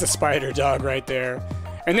go. That's a spider dog right there.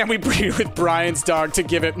 And then we breed with Brian's dog to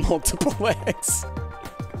give it multiple legs.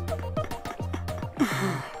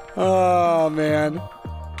 Oh, man.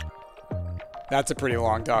 That's a pretty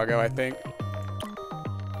long doggo, I think.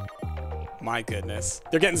 My goodness.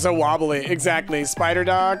 They're getting so wobbly. Exactly. Spider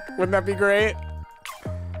dog. Wouldn't that be great?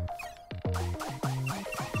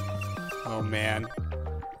 Oh, man.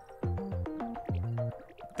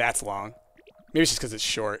 That's long. Maybe it's just because it's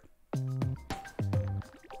short.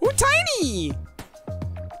 Ooh, tiny!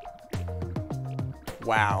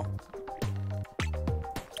 Wow.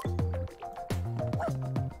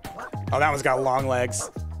 Oh, that one's got long legs.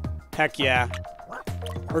 Heck yeah.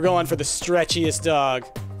 We're going for the stretchiest dog.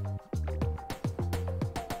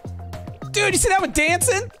 Dude, you see that one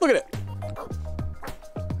dancing? Look at it.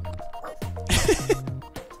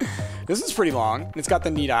 This is pretty long. It's got the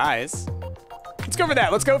neat eyes. Let's go for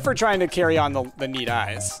that. Let's go for trying to carry on the neat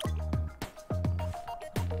eyes.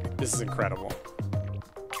 This is incredible.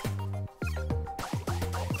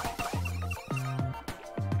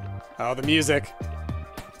 Oh, the music.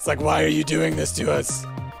 It's like, why are you doing this to us?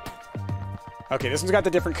 Okay, this one's got the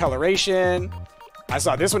different coloration. I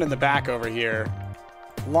saw this one in the back over here.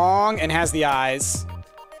 Long and has the eyes.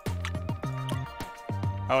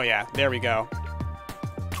 Oh yeah, there we go.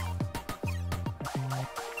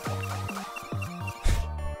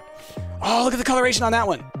 Oh, look at the coloration on that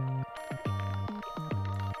one.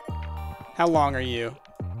 How long are you?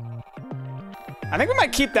 I think we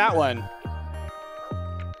might keep that one.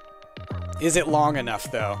 Is it long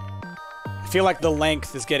enough, though? I feel like the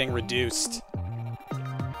length is getting reduced.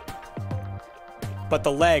 But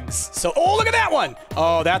the legs, so... Oh, look at that one!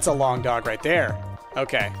 Oh, that's a long dog right there.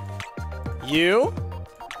 Okay. You.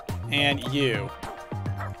 And you.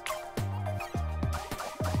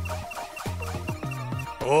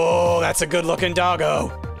 Oh, that's a good-looking doggo.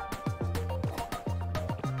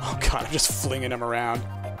 Oh, God, I'm just flinging him around.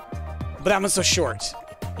 But that one's so short.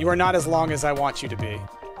 You are not as long as I want you to be.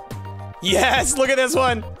 Yes, look at this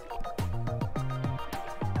one.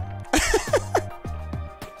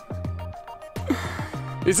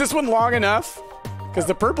 Is this one long enough? Because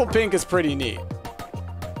the purple pink is pretty neat.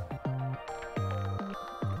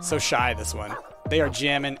 So shy, this one. They are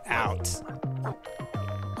jamming out.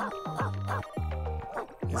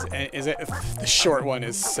 Is it? The short one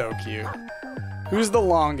is so cute. Who's the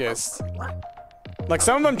longest? Like,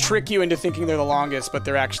 some of them trick you into thinking they're the longest, but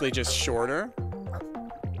they're actually just shorter.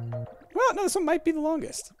 Well, no, this one might be the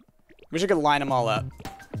longest. Wish I could line them all up.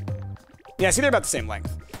 Yeah, see, they're about the same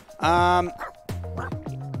length.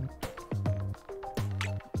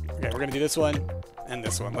 Okay, we're gonna do this one and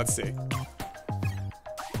this one. Let's see.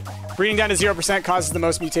 Breeding down to 0% causes the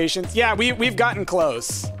most mutations. Yeah, we've gotten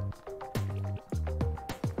close.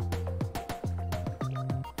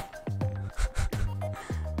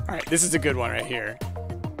 All right, this is a good one right here.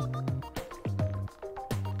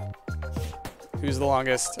 Who's the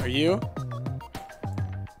longest? Are you?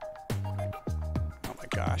 Oh my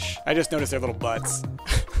gosh. I just noticed their little butts.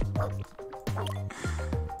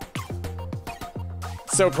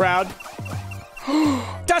 So proud.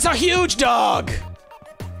 That's a huge dog!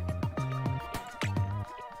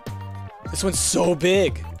 This one's so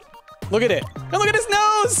big. Look at it. And look at his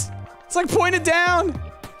nose! It's like pointed down.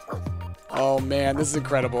 Oh man, this is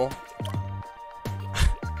incredible.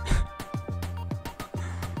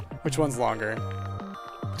 Which one's longer?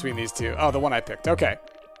 Between these two. Oh, the one I picked. Okay.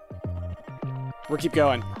 We'll keep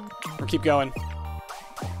going. We'll keep going.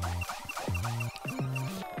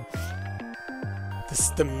 This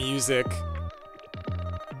is the music.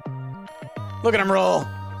 Look at him roll.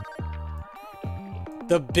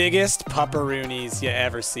 The biggest pupperoonies you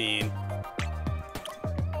ever seen.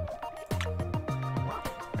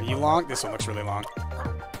 he long? This one looks really long.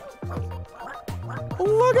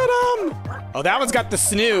 Look at him! Oh, that one's got the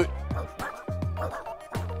snoot.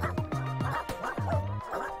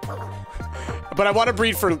 But I want to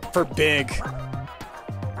breed for big.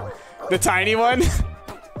 The tiny one?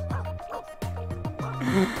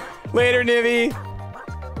 Later, Nivy.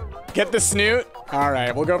 Get the snoot?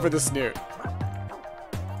 Alright, we'll go for the snoot.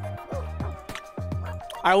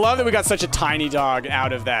 I love that we got such a tiny dog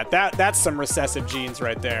out of that. That's some recessive genes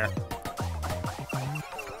right there.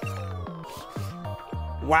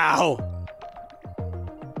 Wow.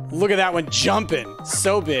 Look at that one jumping.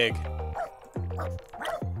 So big.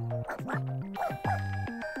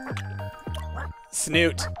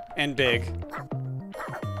 Snoot and big.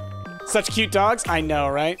 Such cute dogs. I know,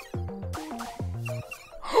 right?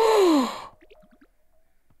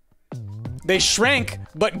 They shrank,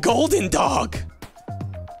 but golden dog.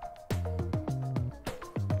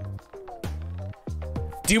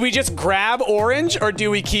 Do we just grab orange or do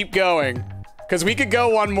we keep going? Because we could go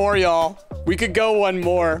one more, y'all. We could go one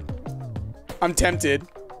more. I'm tempted.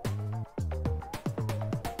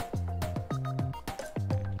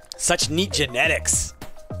 Such neat genetics.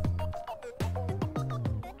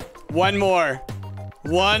 One more.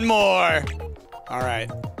 One more. All right.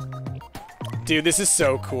 Dude, this is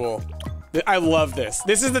so cool. I love this.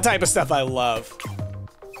 This is the type of stuff I love.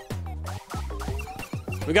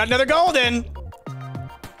 We got another golden.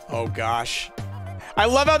 Oh, gosh. I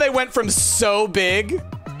love how they went from so big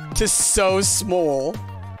to so small.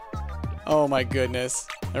 Oh, my goodness.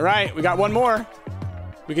 All right, we got one more.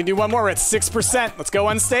 We can do one more. We're at 6%. Let's go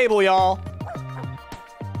unstable, y'all.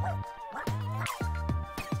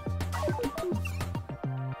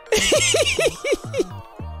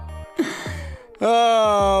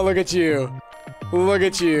 Oh, look at you. Look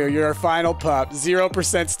at you. You're our final pup.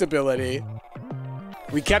 0% stability.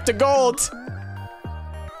 We kept a gold.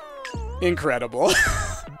 Incredible.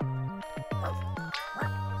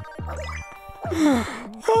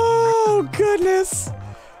 Oh, goodness.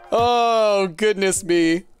 Oh, goodness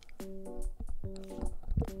me.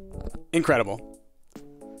 Incredible.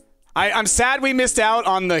 I'm sad we missed out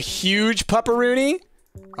on the huge pupperoonie.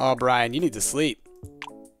 Oh, Brian, you need to sleep.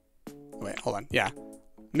 Wait, hold on. Yeah.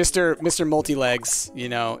 Mr. Multi-Legs, you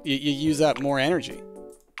know, you use up more energy.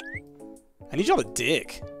 I need y'all to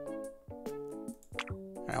dig.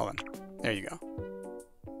 All right, hold on. There you go.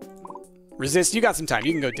 Resist, you got some time.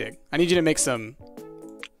 You can go dig. I need you to make some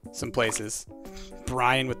places.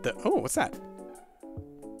 Brian with the... Oh, what's that?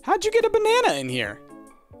 How'd you get a banana in here?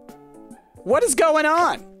 What is going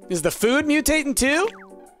on? Is the food mutating too?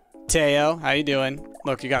 Teo, how you doing?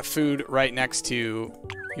 Look, you got food right next to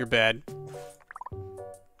your bed.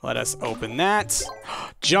 Let us open that.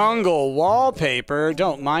 Jungle wallpaper.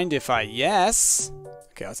 Don't mind if I yes.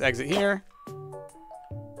 Okay, let's exit here.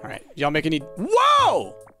 All right, y'all make any...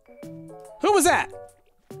 Whoa! Who was that?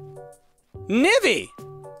 Nivy!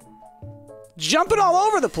 Jumping all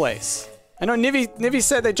over the place. I know Nivy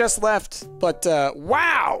said they just left, but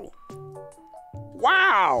wow!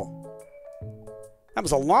 Wow! That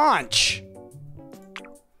was a launch.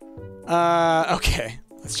 Okay.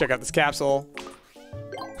 Let's check out this capsule.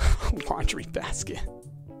 Laundry basket.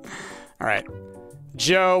 All right.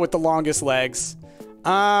 Joe with the longest legs.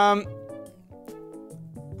 Let's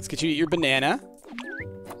get you to eat your banana.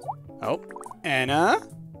 Oh, Anna.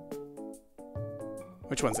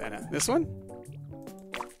 Which one's Anna? This one?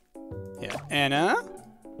 Yeah, Anna.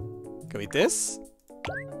 Go eat this.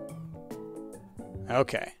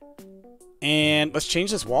 Okay. And let's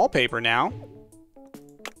change this wallpaper now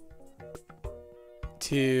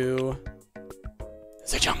to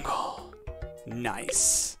the jungle.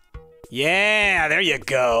 Nice. Yeah, there you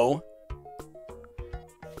go.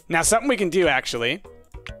 Now, something we can do, actually,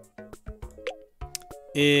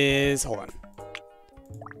 is... Hold on.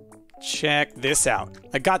 Check this out.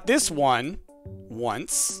 I got this one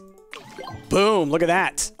once. Boom, look at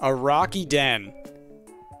that. A rocky den.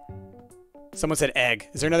 Someone said egg.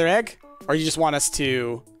 Is there another egg? Or you just want us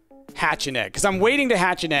to hatch an egg? Because I'm waiting to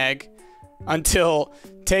hatch an egg until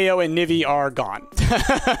Teo and Nivy are gone.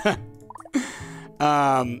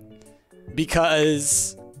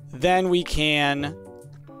 Because then we can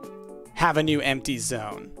have a new empty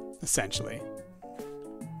zone, essentially.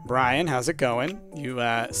 Brian, how's it going? You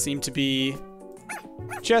seem to be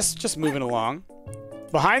just moving along.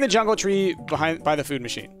 Behind the jungle tree, by the food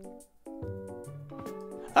machine.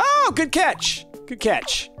 Oh, good catch. Good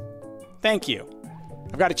catch. Thank you.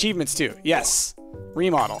 I've got achievements too. Yes.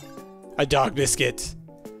 Remodel. A dog biscuit.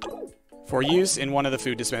 For use in one of the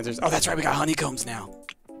food dispensers. Oh, that's right. We got honeycombs now.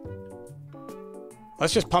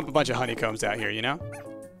 Let's just pump a bunch of honeycombs out here, you know?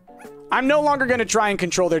 I'm no longer going to try and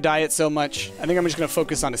control their diet so much. I think I'm just going to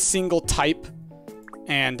focus on a single type,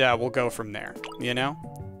 and we'll go from there, you know?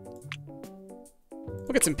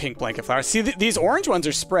 We'll get some pink blanket flowers. See, these orange ones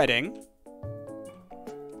are spreading.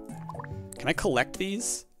 Can I collect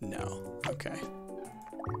these? No. Okay.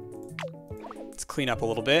 Let's clean up a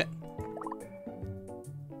little bit.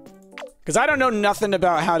 Because I don't know nothing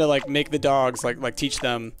about how to, like, make the dogs, like teach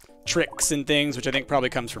them tricks and things, which I think probably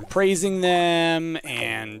comes from praising them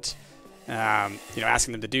and, you know,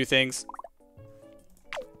 asking them to do things.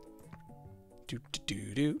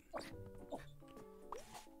 Do.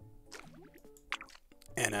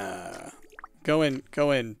 And, go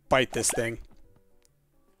in, bite this thing.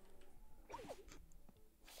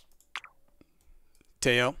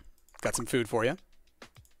 Teo, got some food for you.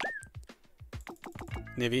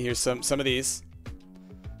 Nivy, here's some of these.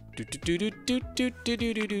 Do.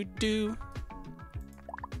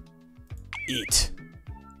 Eat.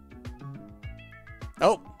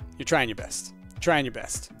 Oh, you're trying your best. Trying your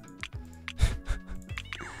best.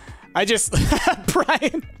 I just...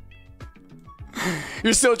 Brian.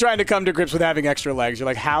 You're still trying to come to grips with having extra legs. You're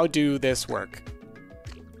like, how do this work?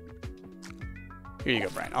 Here you go,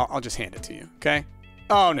 Brian. I'll just hand it to you, okay?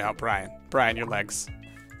 Oh, no, Brian. Brian, your legs.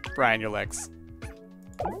 Brian, your legs.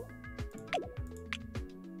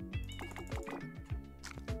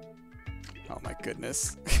 Oh, my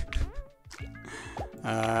goodness.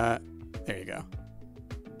 There you go.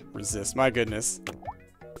 Resist. My goodness.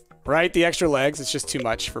 Right? The extra legs. It's just too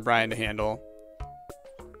much for Brian to handle.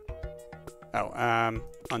 Oh,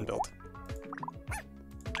 unbuild.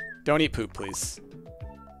 Don't eat poop, please.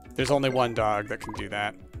 There's only one dog that can do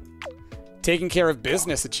that. Taking care of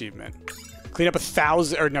business achievement. Clean up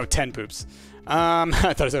 1,000, or no, 10 poops. I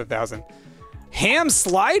thought it said 1,000. Ham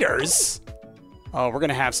sliders? Oh, we're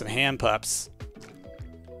gonna have some ham pups.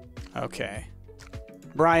 Okay.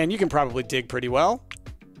 Brian, you can probably dig pretty well.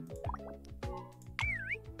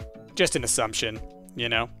 Just an assumption, you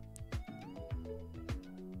know?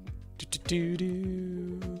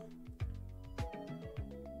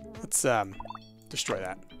 Let's, destroy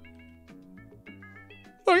that.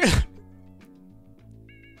 Look at...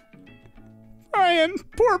 Brian!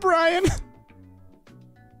 Poor Brian!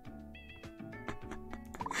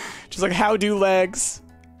 Just like, how do legs?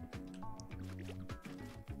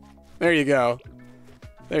 There you go.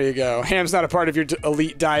 There you go. Ham's not a part of your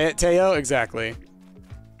elite diet, Teo? Exactly.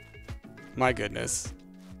 My goodness.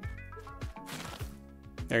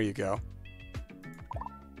 There you go.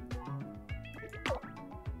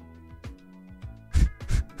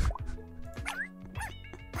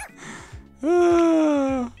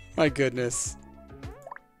 Oh, my goodness.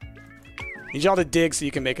 Need y'all to dig so you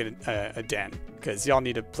can make it a den, because y'all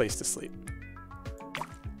need a place to sleep.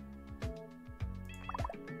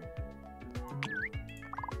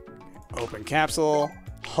 Open capsule.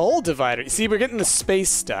 Hull divider. See, we're getting the space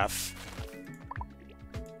stuff.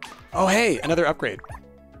 Oh, hey, another upgrade.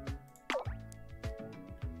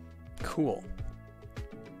 Cool.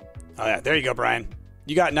 Oh, yeah, there you go, Brian.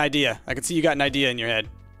 You got an idea. I can see you got an idea in your head.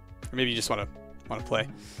 Or maybe you just want to play.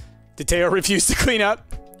 Did Teo refuse to clean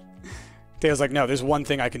up? Teo's like, no, there's one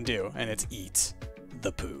thing I can do, and it's eat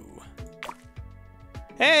the poo.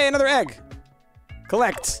 Hey, another egg.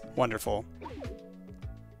 Collect. Wonderful.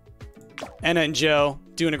 Anna and Joe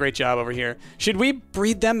doing a great job over here. Should we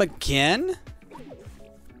breed them again?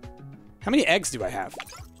 How many eggs do I have?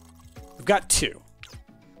 We've got 2.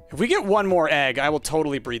 If we get one more egg, I will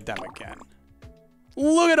totally breed them again.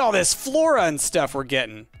 Look at all this flora and stuff we're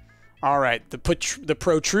getting. All right, the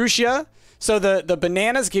protrusia. So the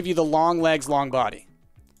bananas give you the long legs, long body.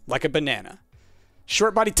 Like a banana.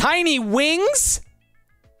 Short body, tiny wings?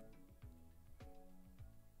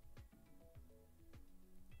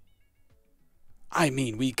 I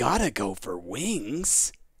mean, we gotta go for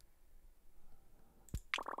wings.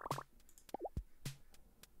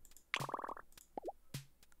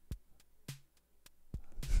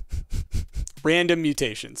 Random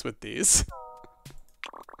mutations with these.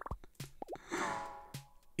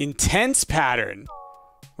 Intense pattern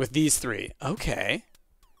with these 3. Okay.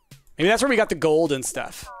 Maybe that's where we got the gold and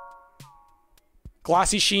stuff.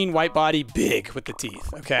 Glossy sheen, white body, big with the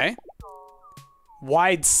teeth. Okay.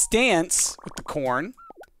 Wide stance with the corn.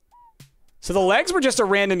 So the legs were just a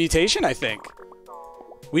random mutation, I think.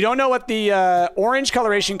 We don't know what the orange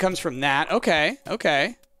coloration comes from that. Okay.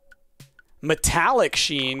 Okay. Metallic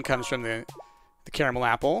sheen comes from the caramel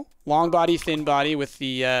apple. Long body, thin body with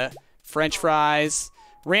the French fries.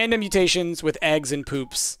 Random mutations with eggs and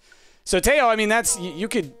poops. So Teo, I mean, that's you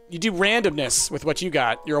do randomness with what you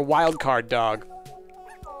got. You're a wild card dog.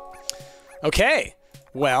 Okay.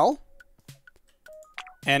 Well,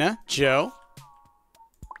 Anna, Joe.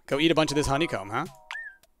 Go eat a bunch of this honeycomb, huh?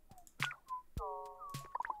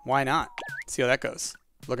 Why not? See how that goes.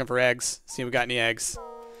 Looking for eggs. See if we got any eggs.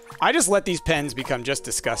 I just let these pens become just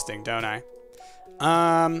disgusting, don't I?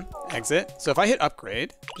 Exit. So if I hit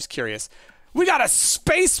upgrade, just curious. We got a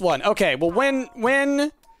space one! Okay, well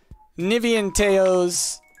when Nivy and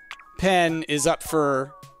Teo's pen is up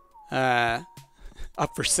for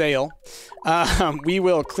sale, we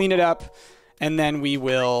will clean it up, and then we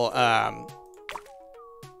will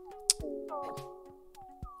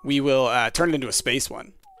turn it into a space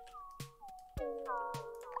one.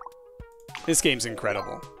 This game's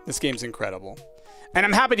incredible. This game's incredible. And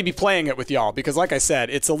I'm happy to be playing it with y'all because, like I said,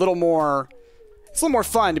 it's a little more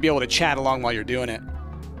fun to be able to chat along while you're doing it.